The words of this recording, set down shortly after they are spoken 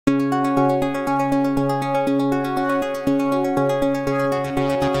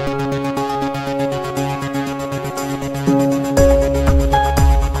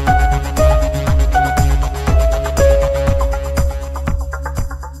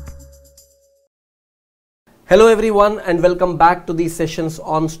Hello everyone and welcome back to these sessions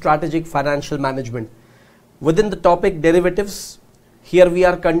on strategic financial management. Within the topic derivatives, here we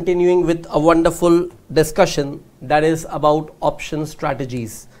are continuing with a wonderful discussion that is about option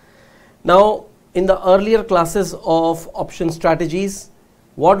strategies. Now, in the earlier classes of option strategies,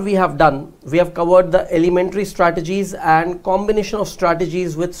 what we have done, we have covered the elementary strategies and combination of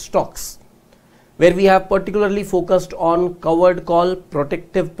strategies with stocks, where we have particularly focused on covered call,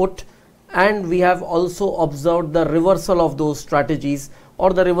 protective put, and we have also observed the reversal of those strategies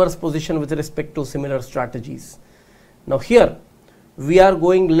or the reverse position with respect to similar strategies. Now here we are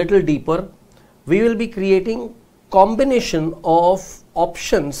going little deeper. We will be creating combination of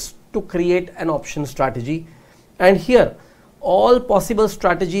options to create an option strategy, and here all possible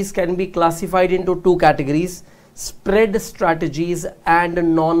strategies can be classified into two categories: spread strategies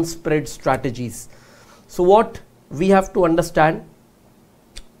and non-spread strategies. So what we have to understand,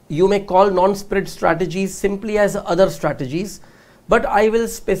 you may call non-spread strategies simply as other strategies, but I will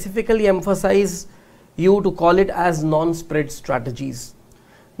specifically emphasize you to call it as non-spread strategies.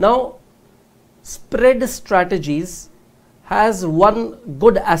 Now, spread strategies has one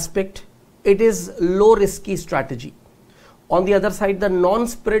good aspect: it is low risky strategy. On the other side, the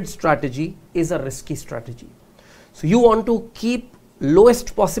non-spread strategy is a risky strategy. So you want to keep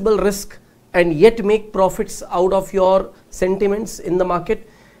lowest possible risk and yet make profits out of your sentiments in the market,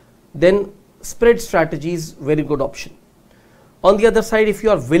 then spread strategy is very good option. On the other side, if you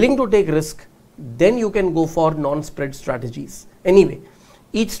are willing to take risk, then you can go for non-spread strategies. Anyway,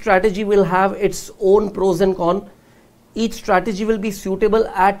 each strategy will have its own pros and cons. Each strategy will be suitable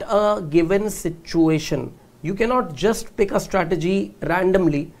at a given situation. You cannot just pick a strategy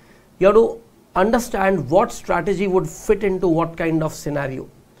randomly. You have to understand what strategy would fit into what kind of scenario.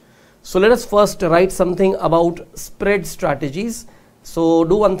 So let us first write something about spread strategies. So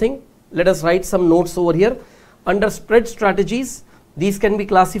do one thing, let us write some notes over here. Under spread strategies, these can be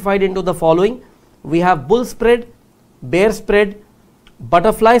classified into the following. We have bull spread, bear spread,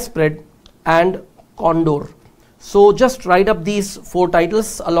 butterfly spread, and condor. So just write up these four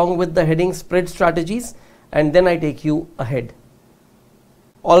titles along with the heading spread strategies, and then I take you ahead.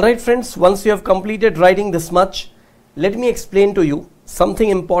 Alright friends, once you have completed writing this much, let me explain to you something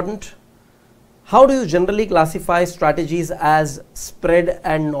important. How do you generally classify strategies as spread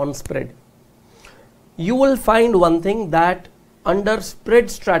and non-spread? You will find one thing, that under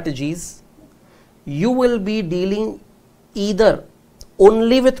spread strategies, you will be dealing either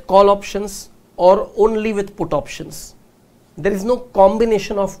only with call options or only with put options. There is no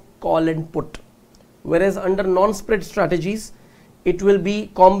combination of call and put. Whereas under non-spread strategies, it will be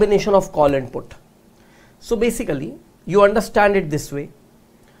combination of call and put. So basically, you understand it this way.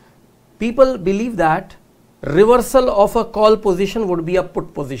 People believe that reversal of a call position would be a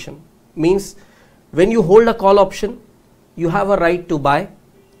put position. Means when you hold a call option, you have a right to buy.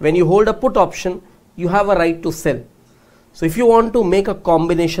 When you hold a put option, you have a right to sell. So if you want to make a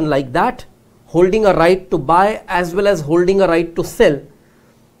combination like that, holding a right to buy as well as holding a right to sell,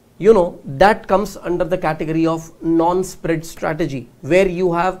 you know, that comes under the category of non-spread strategy, where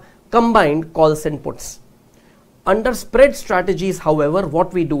you have combined calls and puts. Under spread strategies, however,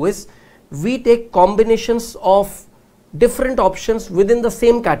 what we do is we take combinations of different options within the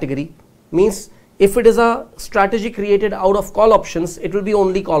same category. Means if it is a strategy created out of call options, it will be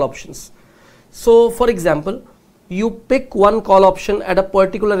only call options. So for example, you pick one call option at a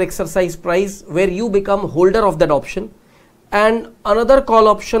particular exercise price where you become holder of that option, and another call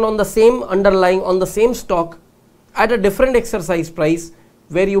option on the same underlying on the same stock at a different exercise price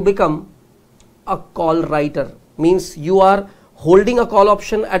where you become a call writer. Means you are holding a call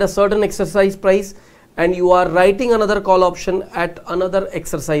option at a certain exercise price and you are writing another call option at another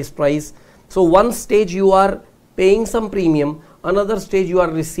exercise price. So one stage you are paying some premium, another stage you are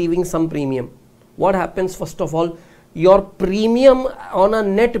receiving some premium. What happens? First of all, your premium on a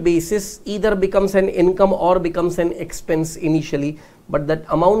net basis either becomes an income or becomes an expense initially, but that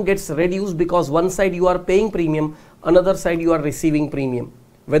amount gets reduced because one side you are paying premium, another side you are receiving premium.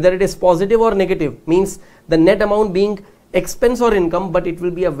 Whether it is positive or negative, means the net amount being expense or income, but it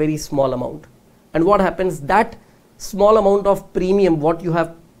will be a very small amount. And what happens? That small amount of premium what you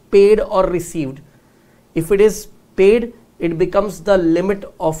have paid or received, if it is paid, it becomes the limit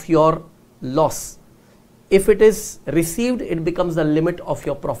of your loss. If it is received, it becomes the limit of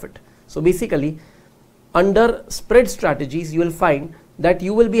your profit. So basically, under spread strategies, you will find that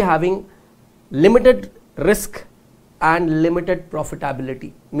you will be having limited risk and limited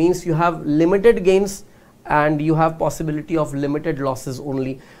profitability. Means you have limited gains and you have possibility of limited losses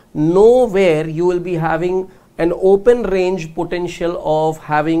only. Nowhere you will be having an open range potential of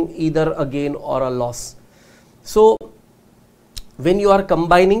having either a gain or a loss. So when you are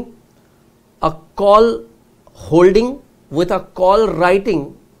combining a call holding with a call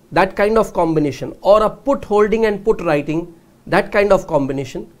writing, that kind of combination, or a put holding and put writing, that kind of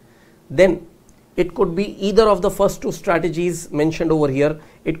combination, then it could be either of the first two strategies mentioned over here.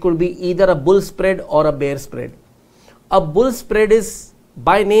 It could be either a bull spread or a bear spread. A bull spread is,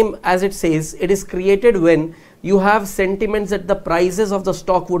 by name as it says, it is created when you have sentiments that the prices of the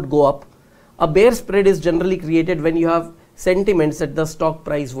stock would go up. A bear spread is generally created when you have sentiments that the stock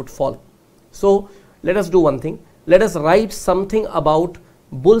price would fall. So let us do one thing. Let us write something about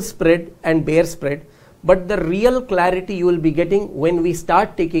bull spread and bear spread, but the real clarity you will be getting when we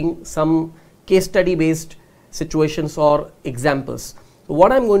start taking some case study based situations or examples. So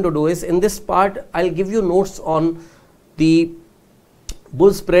what I'm going to do is, in this part I'll give you notes on the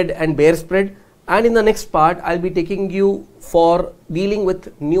bull spread and bear spread, and in the next part I'll be taking you for dealing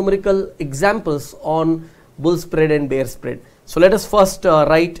with numerical examples on bull spread and bear spread. So let us first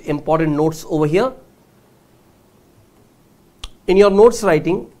write important notes over here. In your notes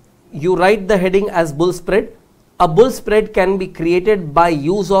writing, you write the heading as bull spread. A bull spread can be created by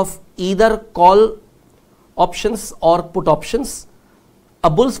use of either call options or put options. A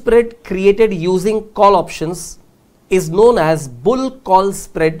bull spread created using call options is known as bull call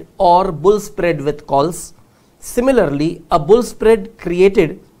spread or bull spread with calls. Similarly, a bull spread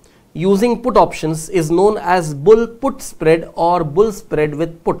created using put options is known as bull put spread or bull spread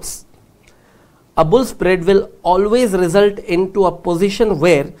with puts. A bull spread will always result into a position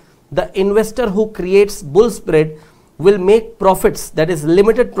where the investor who creates bull spread will make profits, that is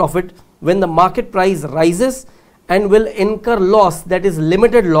limited profit, when the market price rises, and will incur loss, that is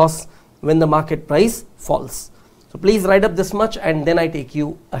limited loss, when the market price falls. So please write up this much and then I take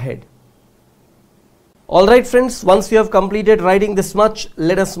you ahead. Alright friends, once you have completed writing this much,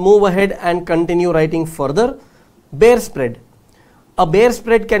 let us move ahead and continue writing further. Bear spread. A bear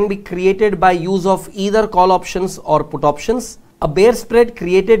spread can be created by use of either call options or put options. A bear spread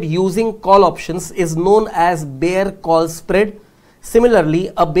created using call options is known as bear call spread.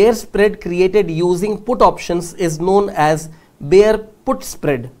 Similarly, a bear spread created using put options is known as bear put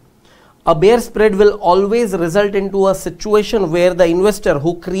spread. A bear spread will always result into a situation where the investor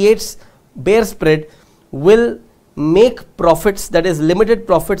who creates bear spread will make profits, that is limited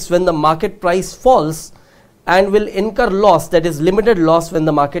profits, when the market price falls, and will incur loss, that is limited loss, when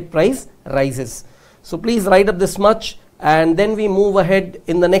the market price rises. So please write up this much, and then we move ahead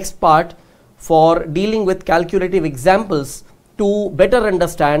in the next part for dealing with calculative examples to better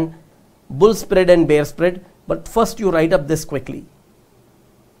understand bull spread and bear spread. But first you write up this quickly.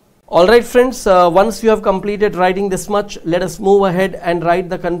 Alright friends, once you have completed writing this much, let us move ahead and write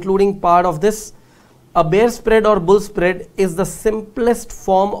the concluding part of this. A bear spread or bull spread is the simplest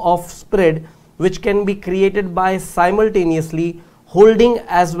form of spread which can be created by simultaneously holding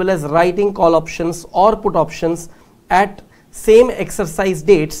as well as writing call options or put options at same exercise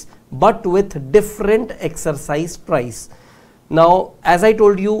dates but with different exercise price. Now, as I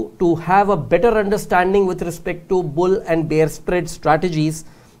told you, to have a better understanding with respect to bull and bear spread strategies,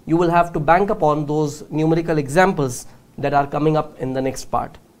 you will have to bank upon those numerical examples that are coming up in the next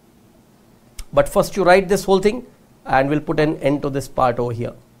part. But first you write this whole thing and we'll put an end to this part over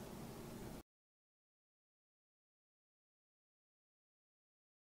here.